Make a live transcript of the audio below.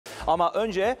Ama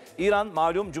önce İran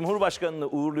malum Cumhurbaşkanı'nı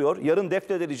uğurluyor. Yarın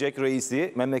defnedilecek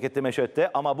reisi memlekette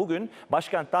meşhette ama bugün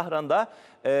başkent Tahran'da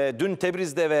dün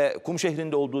Tebriz'de ve Kum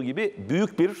şehrinde olduğu gibi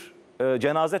büyük bir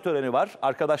cenaze töreni var.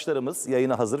 Arkadaşlarımız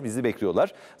yayına hazır, bizi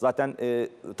bekliyorlar. Zaten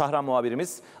Tahran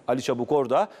muhabirimiz Ali Çabuk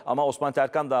orada ama Osman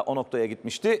Terkan da o noktaya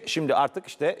gitmişti. Şimdi artık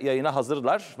işte yayına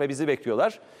hazırlar ve bizi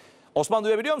bekliyorlar. Osman,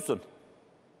 duyabiliyor musun?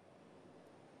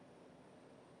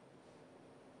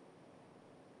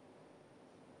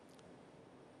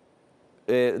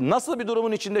 Nasıl bir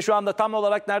durumun içinde şu anda, tam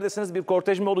olarak neredesiniz? Bir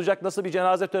kortej mi olacak? Nasıl bir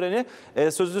cenaze töreni?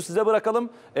 Sözü size bırakalım.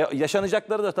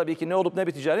 Yaşanacakları da tabii ki ne olup ne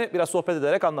biteceğini biraz sohbet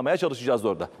ederek anlamaya çalışacağız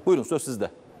orada. Buyurun, söz sizde.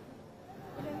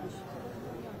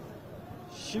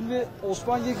 Şimdi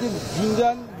Osman Yegin,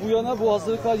 dünden bu yana bu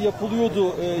hazırlıklar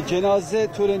yapılıyordu.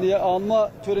 Cenaze töreni,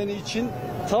 anma töreni için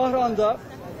Tahran'da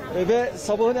ve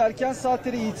sabahın erken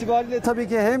saatleri itibariyle tabii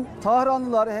ki hem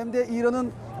Tahranlılar hem de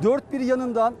İran'ın dört bir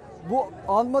yanından bu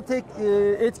anma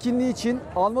etkinliği için,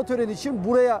 anma töreni için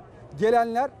buraya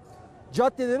gelenler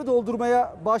caddeleri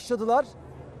doldurmaya başladılar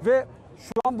ve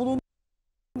şu an bunun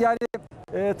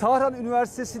Tahran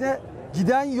Üniversitesi'ne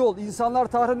giden yol, insanlar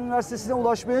Tahran Üniversitesi'ne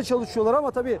ulaşmaya çalışıyorlar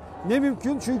ama tabii ne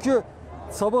mümkün, çünkü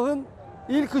sabahın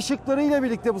ilk ışıklarıyla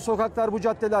birlikte bu sokaklar, bu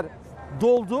caddeler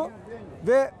doldu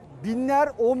ve binler,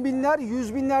 on binler,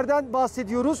 yüz binlerden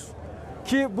bahsediyoruz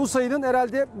ki bu sayının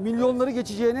herhalde milyonları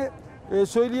geçeceğini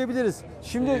söyleyebiliriz.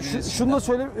 Şimdi şunu da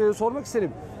sormak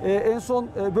isterim. En son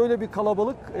böyle bir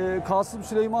kalabalık Kasım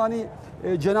Süleymani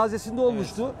cenazesinde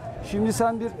olmuştu. Evet. Şimdi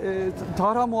sen bir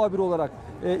Tahran muhabiri olarak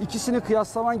ikisini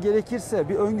kıyaslaman gerekirse,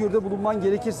 bir öngörüde bulunman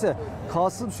gerekirse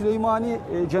Kasım Süleymani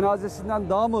cenazesinden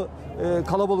daha mı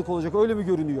kalabalık olacak? Öyle mi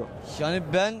görünüyor? Yani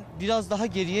ben biraz daha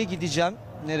geriye gideceğim.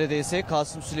 Neredeyse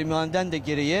Kasım Süleymani'den de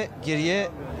geriye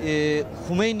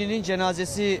Hümeyni'nin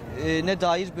cenazesine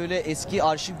dair böyle eski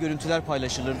arşiv görüntüler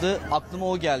paylaşılırdı. Aklıma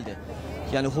o geldi.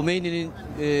 Yani Hümeyni'nin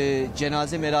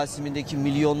cenaze merasimindeki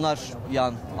milyonlar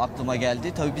yan aklıma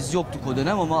geldi. Tabii biz yoktuk o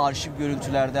dönem ama arşiv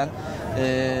görüntülerden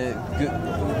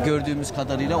gördüğümüz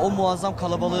kadarıyla o muazzam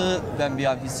kalabalığı ben bir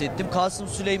an hissettim. Kasım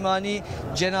Süleymani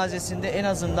cenazesinde en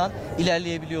azından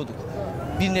ilerleyebiliyorduk.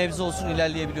 Bir nebze olsun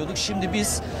ilerleyebiliyorduk. Şimdi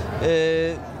biz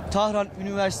Tahran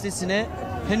Üniversitesi'ne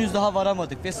henüz daha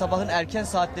varamadık ve sabahın erken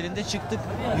saatlerinde çıktık.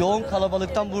 Yoğun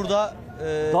kalabalıktan burada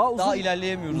daha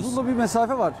ilerleyemiyoruz. Uzun bir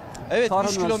mesafe var. Evet,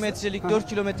 Tahran 3 kilometrelik, 4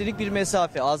 kilometrelik bir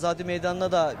mesafe. Azadi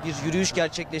Meydanı'na da bir yürüyüş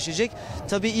gerçekleşecek.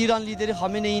 Tabii İran lideri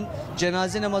Hamenei'nin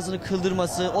cenaze namazını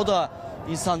kıldırması, o da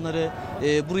insanları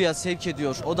buraya sevk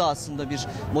ediyor. O da aslında bir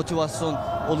motivasyon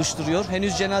oluşturuyor.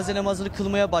 Henüz cenaze namazını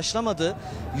kılmaya başlamadı.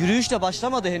 Yürüyüş de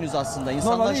başlamadı henüz aslında.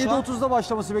 İnsanlar normalde şu an 7.30'da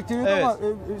başlaması bekleniyordu, evet, ama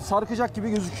sarkacak gibi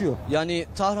gözüküyor. Yani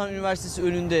Tahran Üniversitesi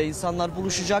önünde insanlar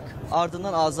buluşacak.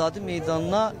 Ardından Azadi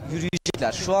Meydanı'na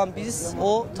yürüyecekler. Şu an biz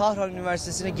o Tahran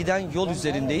Üniversitesi'ne giden yol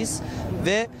üzerindeyiz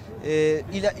ve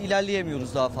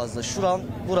ilerleyemiyoruz daha fazla. Şu an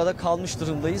burada kalmış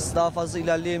durumdayız. Daha fazla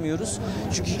ilerleyemiyoruz.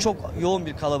 Çünkü çok yoğun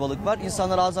bir kalabalık var.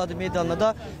 İnsanlar Azadi Meydanı'na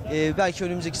da belki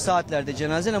önümüzdeki saatlerde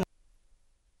cenaze namazı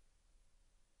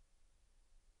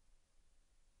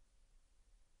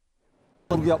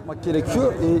yapmak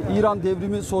gerekiyor. İran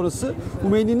devrimi sonrası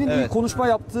Hümeyni'nin bir konuşma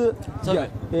yaptığı yer.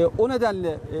 O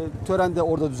nedenle törende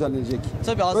orada düzenlenecek.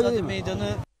 Tabii Azadi Meydanı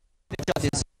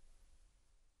caddesi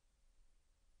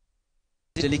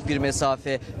bir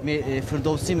mesafe,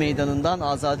 Firdevsi Meydanı'ndan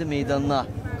Azadi Meydanı'na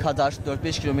kadar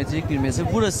 4-5 kilometrelik bir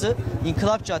mesafe. Burası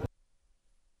İnkılap Caddesi.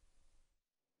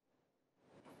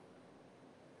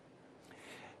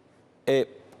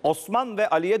 Osman ve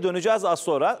Ali'ye döneceğiz az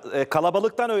sonra.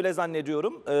 Kalabalıktan öyle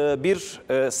zannediyorum. Bir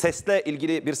sesle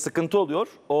ilgili bir sıkıntı oluyor.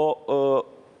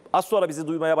 Az sonra bizi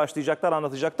duymaya başlayacaklar,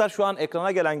 anlatacaklar. Şu an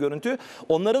ekrana gelen görüntü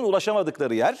onların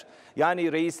ulaşamadıkları yer.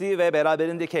 Yani reisi ve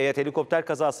beraberindeki heyet, helikopter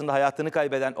kazasında hayatını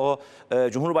kaybeden o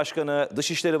Cumhurbaşkanı,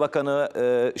 Dışişleri Bakanı,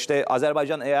 işte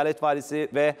Azerbaycan Eyalet Valisi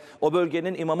ve o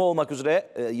bölgenin imamı olmak üzere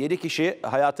 7 kişi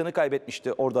hayatını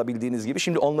kaybetmişti orada, bildiğiniz gibi.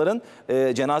 Şimdi onların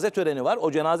cenaze töreni var.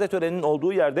 O cenaze töreninin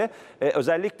olduğu yerde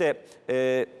özellikle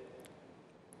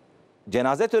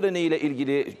cenaze töreniyle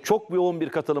ilgili çok yoğun bir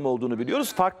katılım olduğunu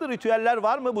biliyoruz. Farklı ritüeller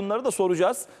var mı? Bunları da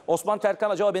soracağız. Osman Terkan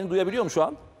acaba beni duyabiliyor mu şu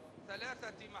an?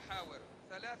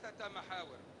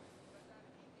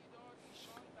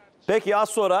 Peki az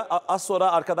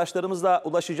sonra arkadaşlarımızla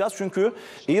ulaşacağız. Çünkü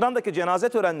İran'daki cenaze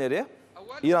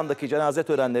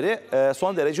törenleri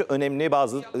son derece önemli,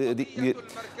 bazı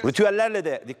ritüellerle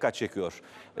de dikkat çekiyor.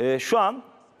 Şu an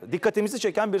dikkatimizi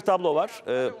çeken bir tablo var.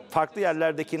 Farklı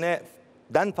yerlerdekine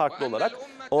cenazeden farklı olarak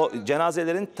o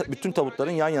cenazelerin bütün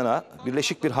tabutların yan yana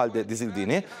birleşik bir halde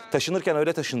dizildiğini, taşınırken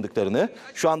öyle taşındıklarını,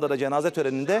 şu anda da cenaze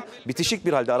töreninde bitişik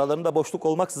bir halde aralarında boşluk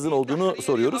olmaksızın olduğunu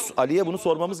soruyoruz. Ali'ye bunu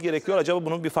sormamız gerekiyor. Acaba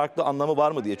bunun bir farklı anlamı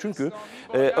var mı diye. Çünkü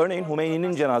örneğin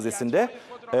Hümeyni'nin cenazesinde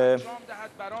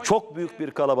çok büyük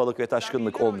bir kalabalık ve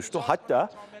taşkınlık olmuştu. Hatta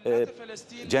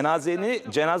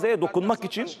cenazeye dokunmak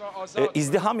için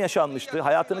izdiham yaşanmıştı.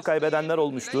 Hayatını kaybedenler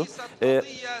olmuştu.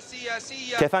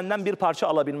 Kefenden bir parça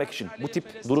alabilmek için bu tip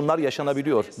durumlar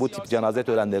yaşanabiliyor bu tip cenaze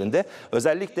törenlerinde.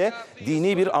 Özellikle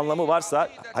dini bir anlamı varsa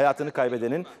hayatını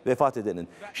kaybedenin, vefat edenin.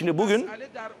 Şimdi bugün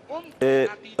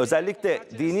özellikle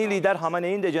dini lider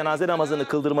Hamene'nin de cenaze namazını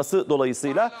kıldırması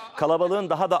dolayısıyla kalabalığın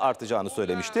daha da artacağını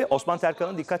söylemişti. Osman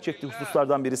Terkan'ın dikkat çektiği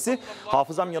hususlardan birisi,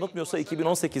 hafızam yanıltmıyorsa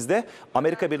 2018'de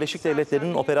Amerika Birleşik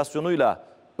Devletleri'nin operasyonuyla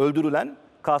öldürülen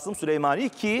Kasım Süleymani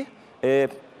ki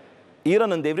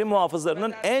İran'ın devrim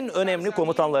muhafızlarının en önemli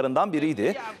komutanlarından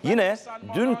biriydi. Yine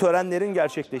dün törenlerin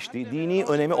gerçekleştiği dini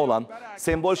önemi olan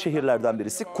sembol şehirlerden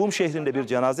birisi Kum şehrinde bir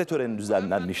cenaze töreni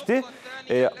düzenlenmişti.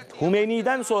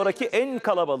 Hümeyni'den sonraki en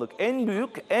kalabalık, en büyük,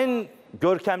 en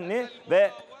görkemli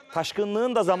ve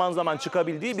taşkınlığın da zaman zaman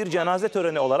çıkabildiği bir cenaze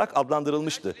töreni olarak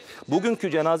adlandırılmıştı.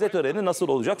 Bugünkü cenaze töreni nasıl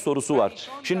olacak sorusu var.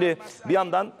 Şimdi bir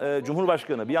yandan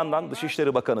Cumhurbaşkanı, bir yandan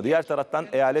Dışişleri Bakanı, diğer taraftan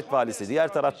eyalet valisi, diğer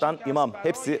taraftan imam,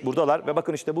 hepsi buradalar ve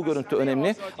bakın işte bu görüntü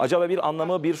önemli. Acaba bir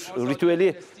anlamı, bir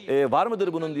ritüeli var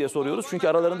mıdır bunun diye soruyoruz. Çünkü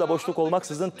aralarında boşluk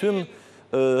olmaksızın tüm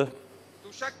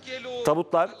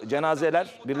tabutlar, cenazeler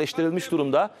birleştirilmiş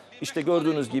durumda. İşte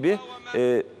gördüğünüz gibi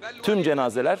tüm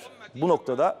cenazeler bu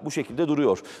noktada bu şekilde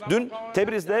duruyor. Dün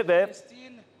Tebriz'de ve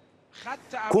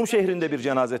Kum şehrinde bir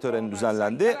cenaze töreni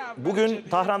düzenlendi. Bugün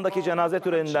Tahran'daki cenaze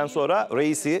töreninden sonra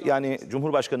reisi, yani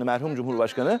Cumhurbaşkanı, merhum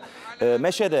Cumhurbaşkanı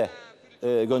Meşhed'e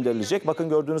gönderilecek. Bakın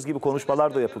gördüğünüz gibi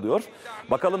konuşmalar da yapılıyor.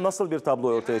 Bakalım nasıl bir tablo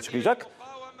ortaya çıkacak.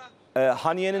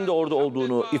 Haniye'nin de orada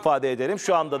olduğunu ifade edelim.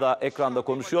 Şu anda da ekranda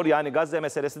konuşuyor. Yani Gazze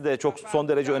meselesi de çok son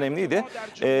derece önemliydi.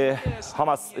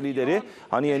 Hamas lideri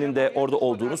Haniye'nin de orada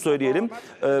olduğunu söyleyelim.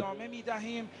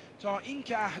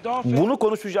 Bunu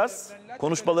konuşacağız.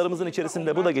 Konuşmalarımızın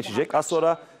içerisinde bu da geçecek. Az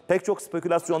sonra pek çok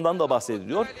spekülasyondan da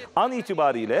bahsediliyor. An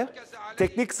itibariyle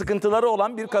teknik sıkıntıları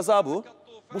olan bir kaza bu.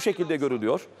 Bu şekilde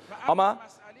görülüyor. Ama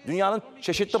dünyanın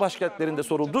çeşitli başkentlerinde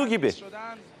sorulduğu gibi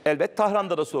elbet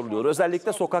Tahran'da da soruluyor.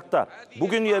 Özellikle sokakta.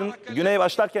 Bugün yarın Güney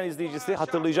başlarken izleyicisi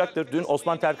hatırlayacaktır. Dün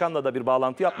Osman Terkan'la da bir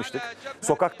bağlantı yapmıştık.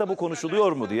 Sokakta bu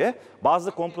konuşuluyor mu diye.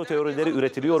 Bazı komplo teorileri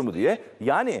üretiliyor mu diye.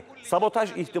 Yani sabotaj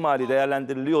ihtimali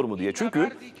değerlendiriliyor mu diye. Çünkü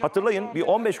hatırlayın bir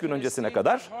 15 gün öncesine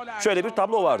kadar şöyle bir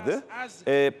tablo vardı.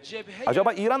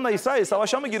 Acaba İran'la İsrail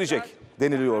savaşa mı girecek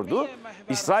deniliyordu.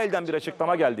 İsrail'den bir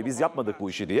açıklama geldi. Biz yapmadık bu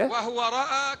işi diye.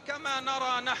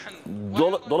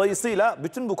 Dolayısıyla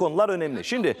bütün bu konular önemli.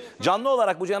 Şimdi canlı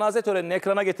olarak bu cenaze törenini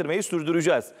ekrana getirmeyi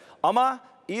sürdüreceğiz. Ama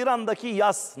İran'daki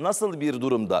yas nasıl bir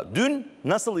durumda? Dün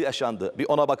nasıl yaşandı? Bir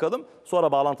ona bakalım.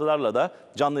 Sonra bağlantılarla da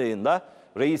canlı yayında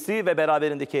reisi ve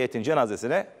beraberindeki heyetin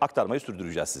cenazesine aktarmayı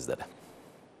sürdüreceğiz sizlere.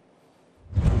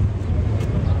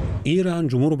 İran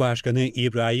Cumhurbaşkanı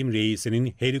İbrahim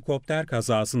Reisi'nin helikopter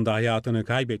kazasında hayatını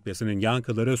kaybetmesinin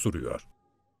yankıları sürüyor.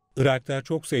 Irak'ta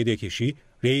çok sayıda kişi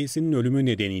reisinin ölümü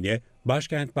nedeniyle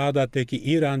başkent Bağdat'taki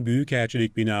İran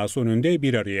Büyükelçilik binası önünde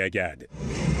bir araya geldi.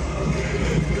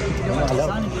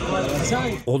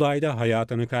 Olayda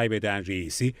hayatını kaybeden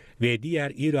reisi ve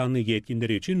diğer İranlı yetkililer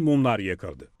için mumlar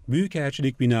yakıldı.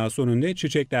 Büyükelçilik binası önünde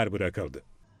çiçekler bırakıldı.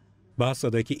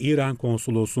 Basra'daki İran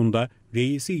konsolosluğunda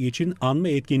reisi için anma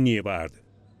etkinliği vardı.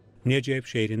 Necef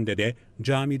şehrinde de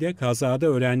camide kazada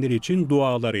ölenler için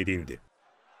dualar edildi.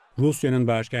 Rusya'nın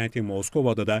başkenti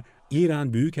Moskova'da da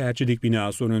İran Büyükelçilik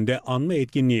binası önünde anma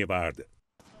etkinliği vardı.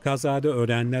 Kazada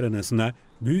ölenler anısına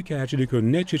Büyükelçilik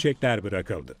önüne çiçekler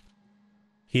bırakıldı.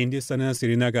 Hindistan'ın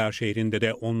Srinagar şehrinde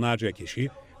de onlarca kişi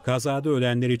kazada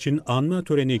ölenler için anma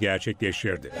töreni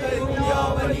gerçekleştirdi.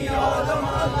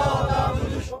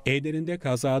 Evlerinde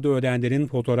kazada ölenlerin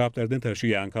fotoğraflarını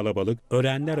taşıyan kalabalık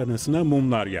ölenler anısına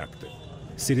mumlar yaktı.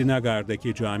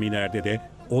 Srinagar'daki camilerde de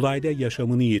olayda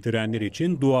yaşamını yitirenler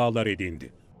için dualar edildi.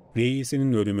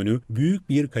 Reisinin ölümünü büyük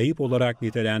bir kayıp olarak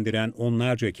nitelendiren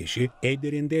onlarca kişi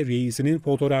evlerinde reisinin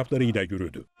fotoğraflarıyla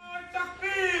yürüdü.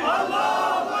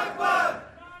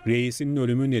 Reisinin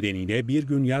ölümü nedeniyle bir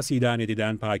gün yas ilan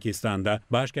edilen Pakistan'da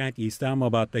başkent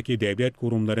İslamabad'daki devlet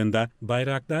kurumlarında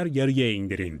bayraklar yarıya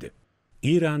indirildi.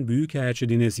 İran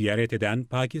Büyükelçiliğini ziyaret eden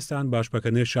Pakistan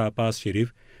Başbakanı Şahbaz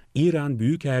Şerif, İran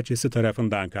Büyükelçisi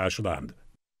tarafından karşılandı.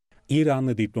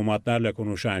 İranlı diplomatlarla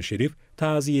konuşan Şerif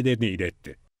taziyelerini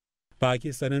iletti.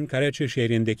 Pakistan'ın Karaçi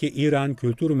şehrindeki İran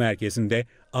Kültür Merkezi'nde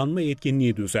anma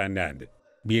etkinliği düzenlendi.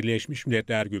 Birleşmiş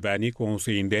Milletler Güvenlik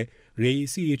Konseyi'nde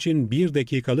reisi için 1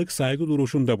 dakikalık saygı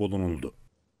duruşunda bulunuldu.